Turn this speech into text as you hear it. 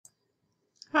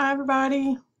Hi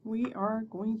everybody, we are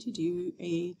going to do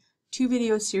a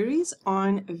 2-video series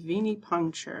on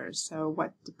venipuncture, so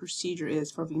what the procedure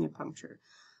is for venipuncture.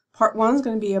 Part 1 is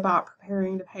going to be about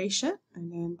preparing the patient,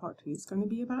 and then part 2 is going to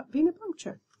be about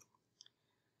venipuncture.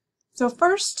 So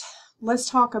first, let's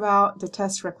talk about the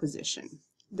test requisition.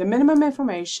 The minimum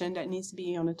information that needs to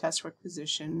be on the test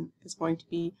requisition is going to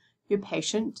be your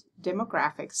patient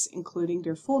demographics, including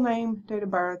their full name, date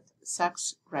of birth,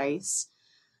 sex, race.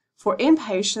 For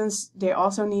inpatients, they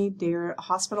also need their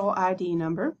hospital ID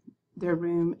number, their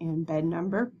room and bed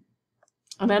number,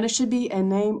 and then it should be a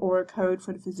name or a code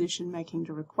for the physician making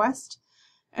the request,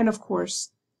 and of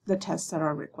course, the tests that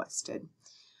are requested.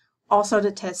 Also,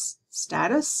 the test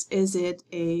status, is it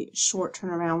a short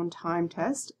turnaround time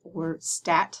test or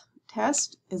STAT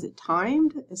test? Is it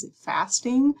timed? Is it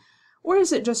fasting? Or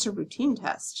is it just a routine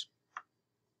test?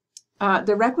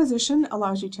 The requisition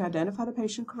allows you to identify the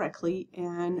patient correctly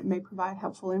and may provide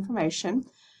helpful information.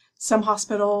 Some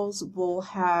hospitals will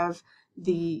have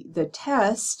the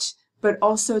test, but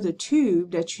also the tube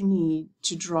that you need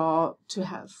to draw to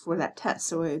have for that test.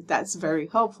 So that's very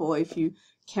helpful if you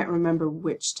can't remember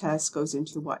which test goes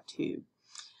into what tube.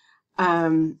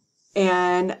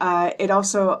 It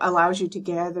also allows you to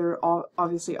gather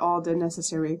obviously all the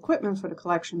necessary equipment for the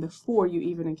collection before you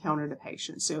even encounter the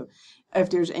patient. So if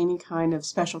there's any kind of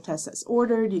special test that's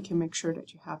ordered, you can make sure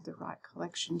that you have the right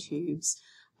collection tubes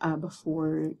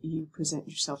before you present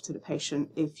yourself to the patient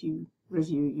if you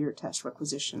review your test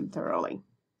requisition thoroughly.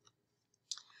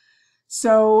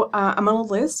 So I'm going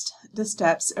to list the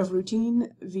steps of routine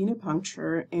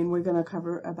venipuncture, and we're going to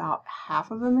cover about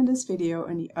half of them in this video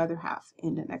and the other half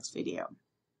in the next video.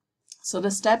 So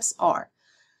the steps are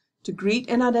to greet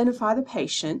and identify the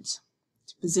patient,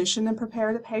 to position and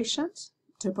prepare the patient,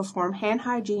 to perform hand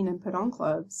hygiene and put on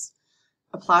gloves,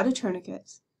 apply the tourniquet,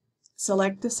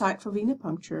 select the site for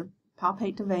venipuncture,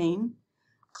 palpate the vein,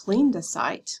 clean the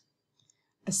site,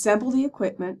 assemble the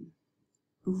equipment,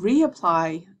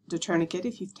 reapply the tourniquet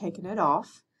if you've taken it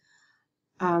off,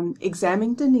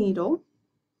 examine the needle,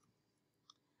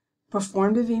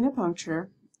 perform the venipuncture,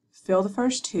 fill the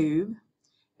first tube,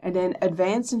 and then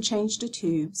advance and change the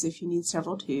tubes if you need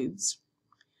several tubes,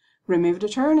 remove the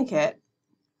tourniquet,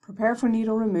 prepare for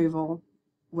needle removal,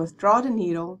 withdraw the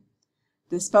needle,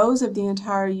 dispose of the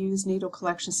entire used needle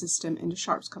collection system in the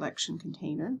sharps collection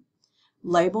container,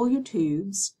 label your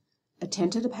tubes,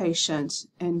 attend to the patient,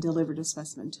 and deliver the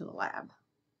specimen to the lab.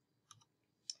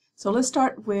 So let's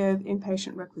start with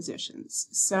inpatient requisitions.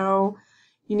 So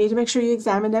you need to make sure you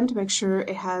examine them to make sure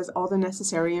it has all the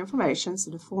necessary information,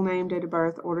 so the full name, date of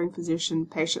birth, ordering physician,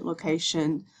 patient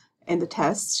location, and the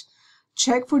test.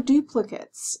 Check for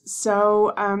duplicates.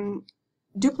 So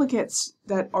duplicates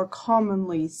that are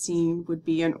commonly seen would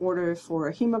be an order for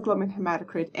a hemoglobin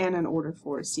hematocrit and an order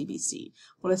for a CBC.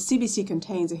 Well, a CBC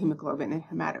contains a hemoglobin and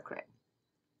hematocrit.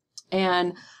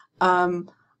 And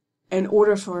an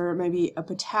order for maybe a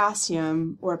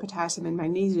potassium or a potassium and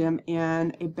magnesium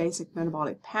and a basic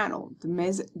metabolic panel.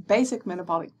 The basic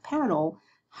metabolic panel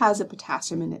has a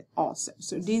potassium in it also.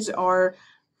 So these are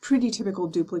pretty typical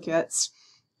duplicates.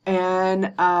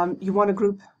 And you want to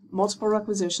group multiple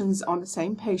requisitions on the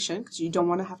same patient because you don't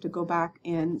want to have to go back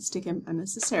and stick him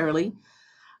unnecessarily.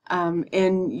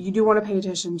 And you do want to pay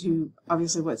attention to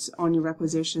obviously what's on your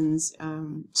requisitions.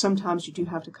 Sometimes you do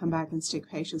have to come back and stick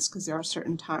patients because there are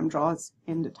certain time draws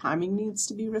and the timing needs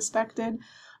to be respected.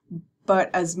 But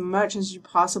as much as you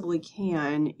possibly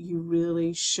can, you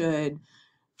really should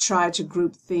try to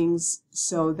group things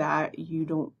so that you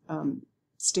don't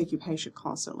stick your patient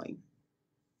constantly.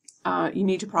 You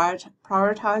need to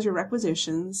prioritize your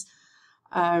requisitions.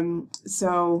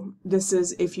 So this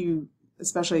is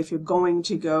especially if you're going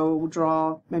to go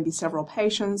draw maybe several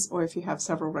patients, or if you have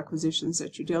several requisitions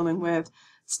that you're dealing with.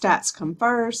 Stats come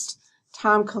first.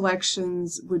 Time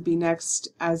collections would be next,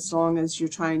 as long as you're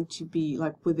trying to be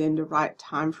like within the right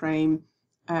time frame.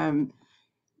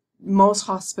 Most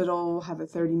hospitals have a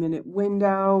 30-minute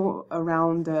window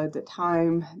around the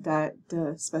time that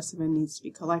the specimen needs to be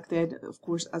collected. Of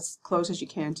course, as close as you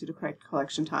can to the correct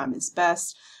collection time is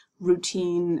best.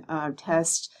 Routine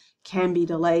tests can be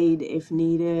delayed if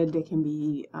needed. They can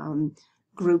be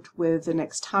grouped with the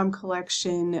next time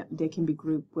collection. They can be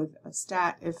grouped with a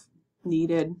stat if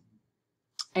needed.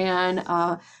 And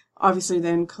obviously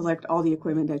then collect all the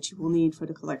equipment that you will need for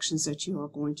the collections that you are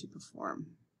going to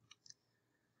perform.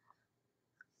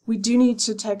 We do need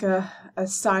to take a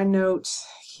side note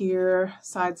here,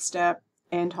 sidestep,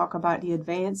 and talk about the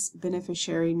advanced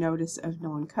beneficiary notice of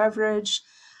non-coverage.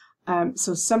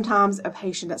 So sometimes a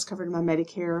patient that's covered by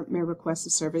Medicare may request a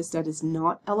service that is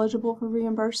not eligible for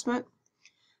reimbursement.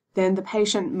 Then the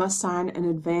patient must sign an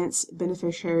advance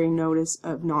beneficiary notice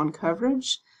of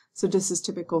non-coverage. So this is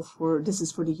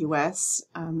for the US.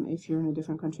 If you're in a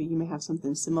different country, you may have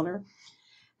something similar.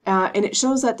 And it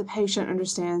shows that the patient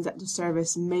understands that the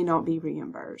service may not be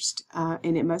reimbursed.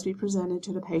 And it must be presented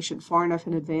to the patient far enough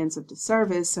in advance of the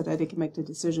service so that they can make the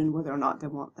decision whether or not they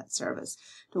want that service.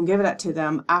 Don't give that to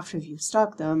them after you've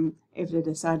stuck them if they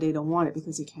decide they don't want it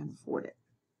because they can't afford it.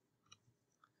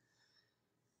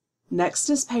 Next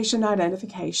is patient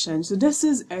identification. So this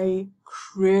is a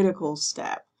critical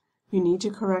step. You need to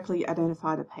correctly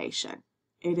identify the patient.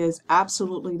 It is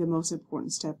absolutely the most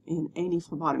important step in any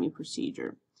phlebotomy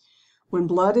procedure. When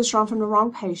blood is drawn from the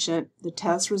wrong patient, the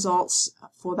test results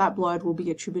for that blood will be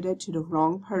attributed to the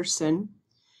wrong person.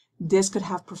 This could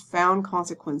have profound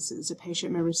consequences. The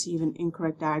patient may receive an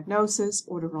incorrect diagnosis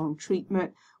or the wrong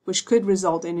treatment, which could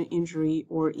result in an injury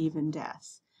or even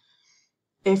death.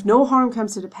 If no harm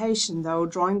comes to the patient, though,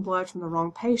 drawing blood from the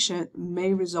wrong patient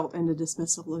may result in the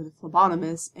dismissal of the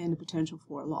phlebotomist and the potential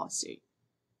for a lawsuit.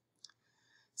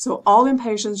 So all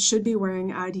inpatients should be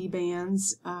wearing ID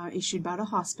bands issued by the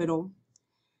hospital.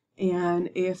 And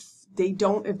if they're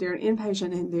an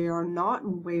inpatient and they are not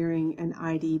wearing an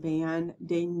ID band,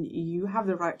 then you have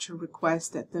the right to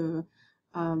request that the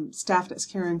staff that's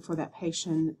caring for that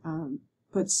patient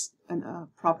puts a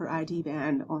proper ID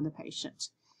band on the patient.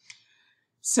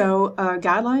 So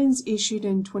guidelines issued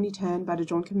in 2010 by the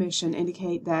Joint Commission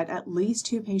indicate that at least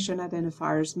 2 patient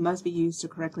identifiers must be used to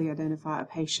correctly identify a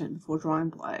patient before drawing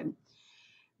blood.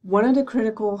 One of the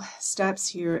critical steps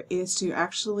here is to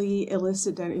actually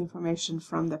elicit that information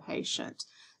from the patient.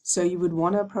 So you would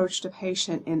want to approach the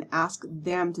patient and ask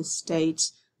them to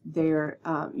state their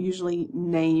usually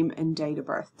name and date of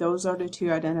birth. Those are the 2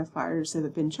 identifiers that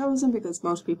have been chosen because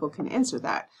most people can answer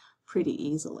that pretty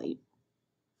easily.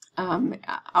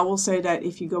 I will say that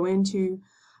if you go into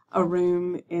a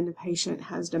room and the patient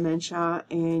has dementia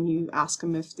and you ask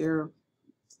them if they're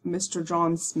Mr.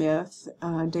 John Smith,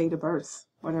 date of birth,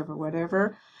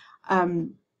 whatever,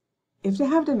 if they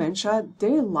have dementia,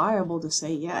 they're liable to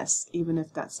say yes, even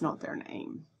if that's not their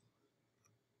name.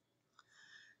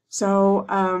 So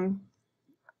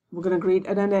we're going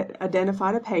to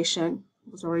identify the patient. I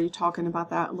was already talking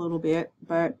about that a little bit,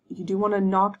 but you do want to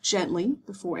knock gently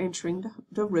before entering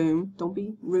the room. Don't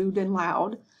be rude and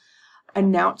loud.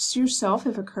 Announce yourself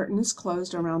if a curtain is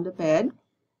closed around the bed.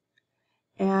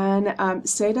 And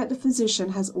say that the physician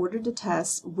has ordered the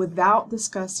test without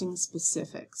discussing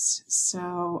specifics.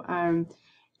 So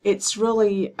it's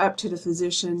really up to the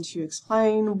physician to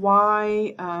explain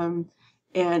why,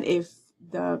 and if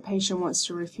the patient wants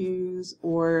to refuse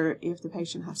or if the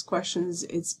patient has questions,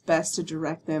 it's best to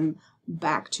direct them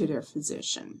back to their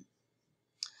physician.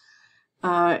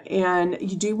 And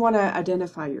you do want to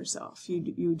identify yourself.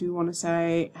 You do want to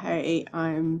say, hey,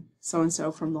 I'm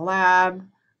so-and-so from the lab.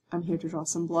 I'm here to draw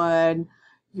some blood.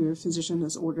 Your physician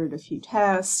has ordered a few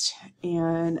tests,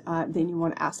 and then you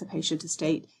want to ask the patient to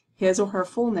state his or her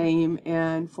full name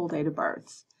and full date of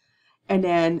birth. And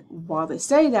then while they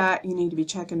say that, you need to be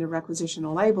checking the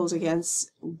requisitional labels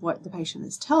against what the patient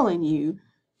is telling you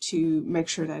to make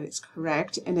sure that it's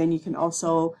correct. And then you can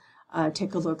also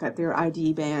take a look at their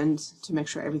ID band to make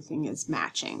sure everything is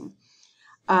matching.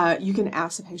 You can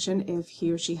ask the patient if he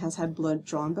or she has had blood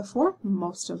drawn before.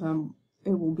 Most of them,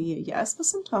 it will be a yes, but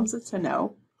sometimes it's a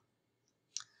no.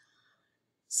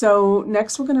 So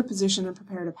next we're going to position and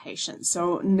prepare the patient.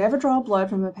 So never draw blood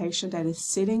from a patient that is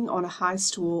sitting on a high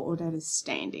stool or that is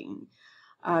standing,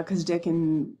 because they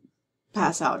can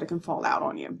pass out, they can fall out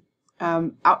on you.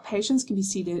 Outpatients can be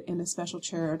seated in a special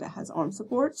chair that has arm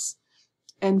supports.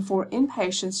 And for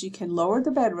inpatients, you can lower the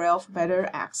bed rail for better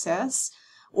access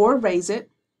or raise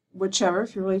it, whichever.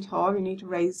 If you're really tall, you need to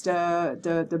raise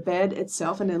the bed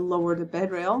itself and then lower the bed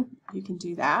rail. You can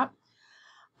do that.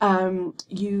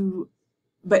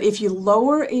 But if you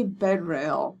lower a bed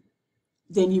rail,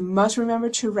 then you must remember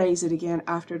to raise it again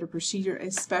after the procedure,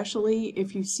 especially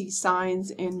if you see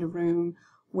signs in the room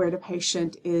where the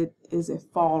patient is a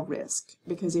fall risk.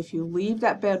 Because if you leave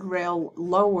that bed rail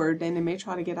lowered, then they may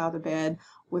try to get out of bed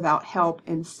without help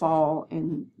and fall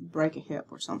and break a hip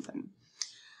or something.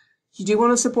 You do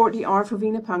want to support the arm for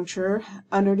venipuncture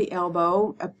under the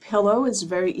elbow. A pillow is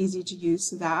very easy to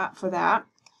use for that.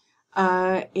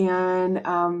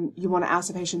 You want to ask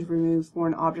the patient to remove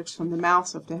foreign objects from the mouth.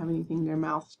 So if they have anything in their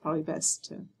mouth, it's probably best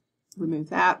to remove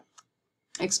that.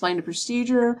 Explain the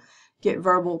procedure. Get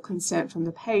verbal consent from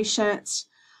the patient.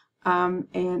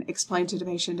 And explain to the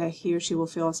patient that he or she will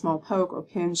feel a small poke or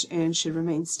pinch and should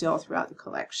remain still throughout the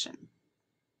collection.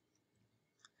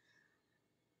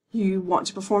 You want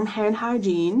to perform hand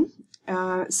hygiene.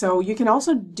 So you can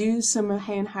also do some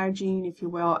hand hygiene, if you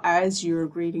will, as you're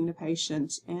greeting the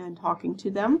patient and talking to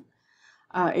them,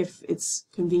 if it's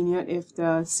convenient, if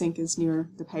the sink is near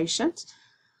the patient.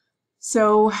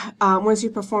 So once you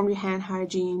perform your hand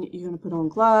hygiene, you're going to put on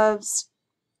gloves.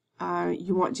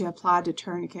 You want to apply the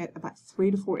tourniquet about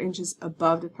 3 to 4 inches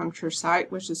above the puncture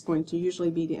site, which is going to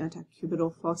usually be the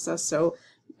antecubital fossa. So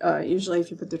usually if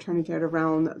you put the tourniquet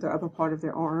around the upper part of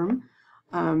their arm,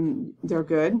 they're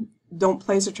good. Don't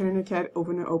place a tourniquet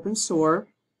over an open sore.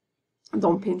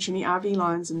 Don't pinch any IV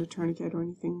lines in the tourniquet or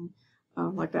anything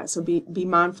like that. So be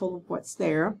mindful of what's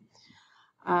there.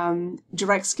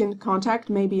 Direct skin contact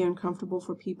may be uncomfortable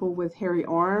for people with hairy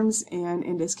arms, and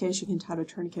in this case you can tie the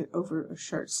tourniquet over a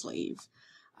shirt sleeve.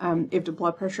 If the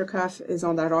blood pressure cuff is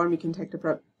on that arm, you can take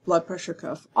the blood pressure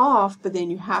cuff off, but then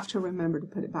you have to remember to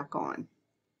put it back on.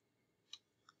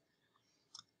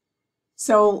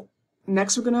 So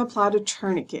next we're going to apply the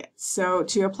tourniquet. So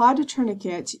to apply the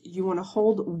tourniquet, you want to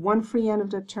hold one free end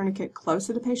of the tourniquet close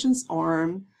to the patient's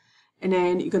arm, and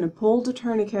then you're going to pull the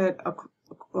tourniquet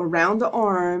around the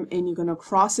arm, and you're going to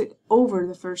cross it over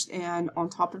the first end on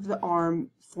top of the arm,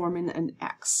 forming an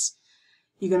X.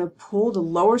 You're going to pull the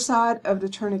lower side of the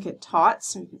tourniquet taut,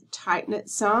 so you can tighten it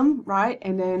some, right?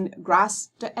 And then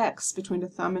grasp the X between the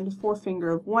thumb and the forefinger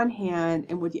of one hand,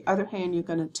 and with the other hand you're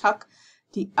going to tuck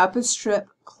the upper strip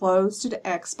close to the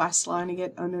X by sliding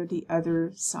it under the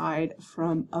other side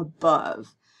from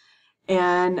above.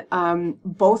 And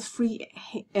both free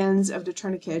ends of the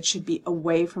tourniquet should be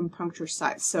away from puncture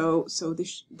sites. So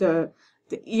the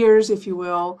ears, if you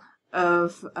will,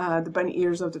 of the bunny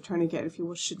ears of the tourniquet, if you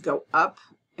will, should go up.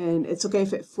 And it's okay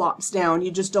if it flops down.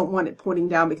 You just don't want it pointing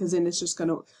down, because then it's just going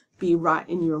to be right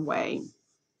in your way.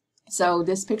 So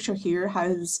this picture here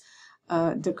has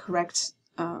the correct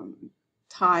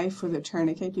tie for the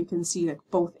tourniquet. You can see that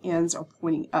both ends are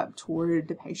pointing up toward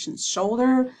the patient's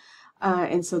shoulder.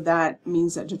 And so that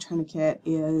means that the tourniquet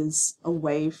is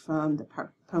away from the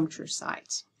puncture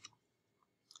site.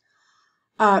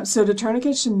 So the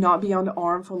tourniquet should not be on the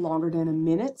arm for longer than a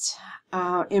minute.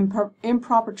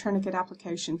 Improper tourniquet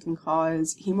application can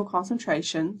cause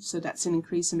hemoconcentration, so that's an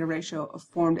increase in the ratio of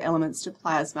formed elements to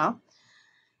plasma.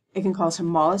 It can cause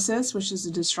hemolysis, which is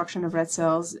the destruction of red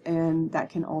cells, and that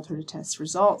can alter the test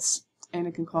results. And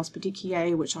it can cause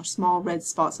petechiae, which are small red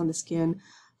spots on the skin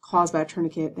caused by a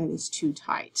tourniquet that is too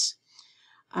tight.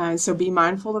 So be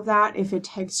mindful of that. If it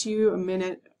takes you a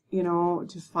minute,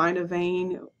 to find a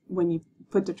vein when you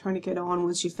put the tourniquet on,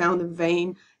 once you found the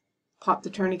vein, pop the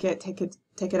tourniquet, take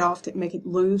it off, make it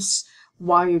loose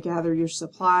while you gather your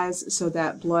supplies so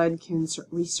that blood can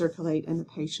recirculate in the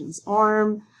patient's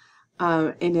arm.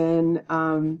 And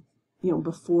then,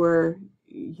 before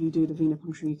you do the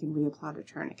venipuncture, you can reapply the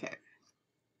tourniquet.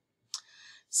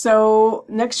 So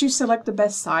next you select the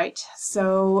best site.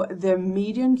 So the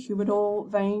median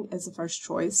cubital vein is the first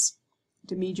choice.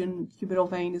 The median cubital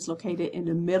vein is located in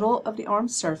the middle of the arm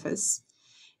surface.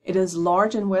 It is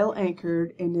large and well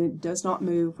anchored, and it does not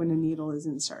move when the needle is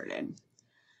inserted.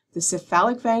 The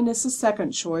cephalic vein is the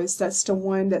second choice. That's the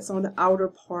one that's on the outer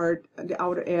part, the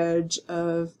outer edge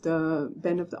of the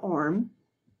bend of the arm.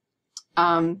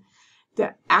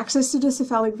 The access to the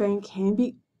cephalic vein can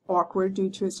be awkward due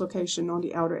to its location on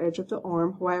the outer edge of the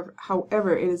arm.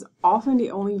 However, it is often the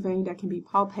only vein that can be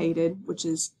palpated, which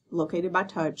is located by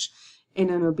touch, in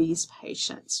an obese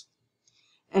patient.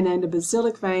 And then the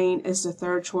basilic vein is the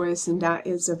third choice, and that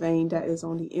is a vein that is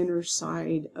on the inner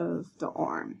side of the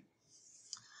arm.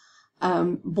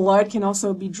 Blood can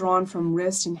also be drawn from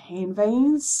wrist and hand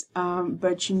veins,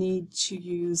 but you need to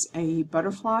use a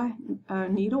butterfly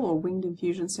needle or winged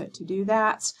infusion set to do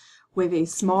that. With a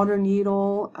smaller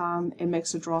needle, it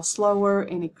makes the draw slower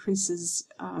and increases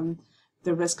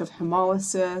the risk of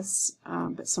hemolysis,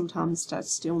 but sometimes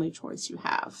that's the only choice you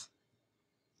have.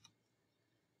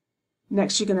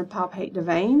 Next, you're going to palpate the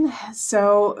vein.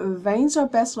 So veins are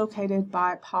best located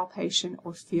by palpation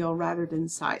or feel rather than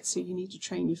sight. So you need to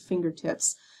train your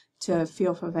fingertips to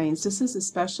feel for veins. This is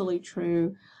especially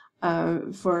true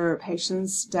for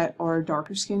patients that are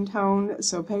darker skin tone.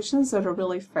 So patients that are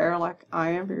really fair, like I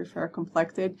am, very fair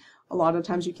complected, a lot of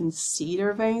times you can see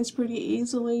their veins pretty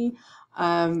easily.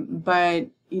 But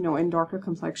in darker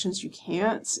complexions you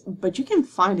can't. But you can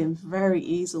find them very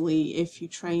easily if you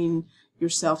train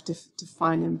yourself to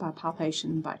find them by palpation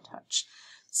and by touch.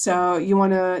 So you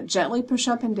want to gently push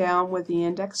up and down with the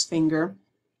index finger.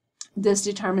 This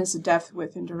determines the depth,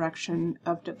 width, and direction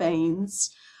of the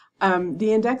veins.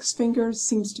 The index finger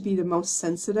seems to be the most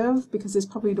sensitive because it's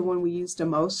probably the one we use the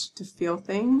most to feel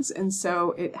things, and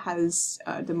so it has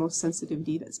the most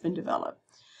sensitivity that's been developed.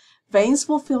 Veins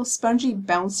will feel spongy,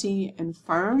 bouncy, and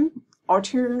firm.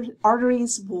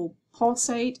 Arteries will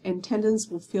pulsate, and tendons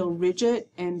will feel rigid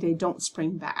and they don't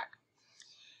spring back.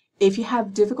 If you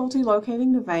have difficulty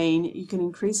locating the vein, you can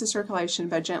increase the circulation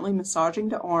by gently massaging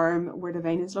the arm where the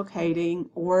vein is locating,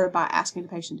 or by asking the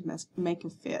patient to make a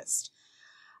fist.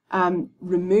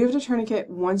 Remove the tourniquet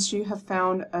once you have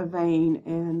found a vein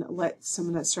and let some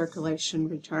of that circulation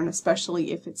return,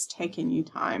 especially if it's taken you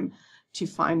time to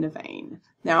find a vein.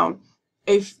 Now,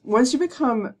 once you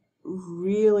become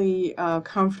really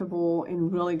comfortable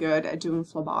and really good at doing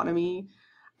phlebotomy,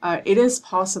 it is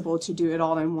possible to do it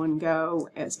all in one go,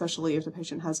 especially if the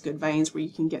patient has good veins, where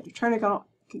you can get the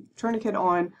tourniquet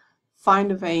on,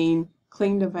 find a vein,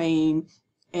 clean the vein,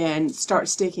 and start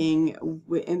sticking,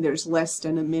 and there's less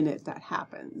than a minute that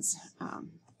happens.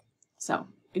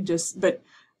 But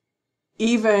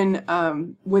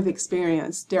even with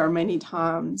experience, there are many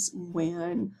times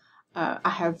when I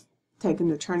have taken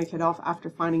the tourniquet off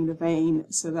after finding the vein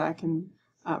so that I can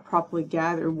properly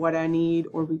gather what I need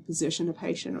or reposition a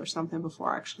patient or something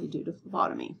before I actually do the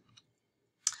phlebotomy.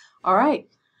 All right,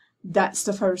 that's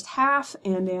the first half,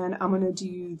 and then I'm going to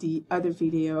do the other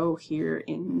video here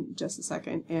in just a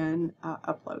second and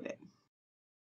upload it.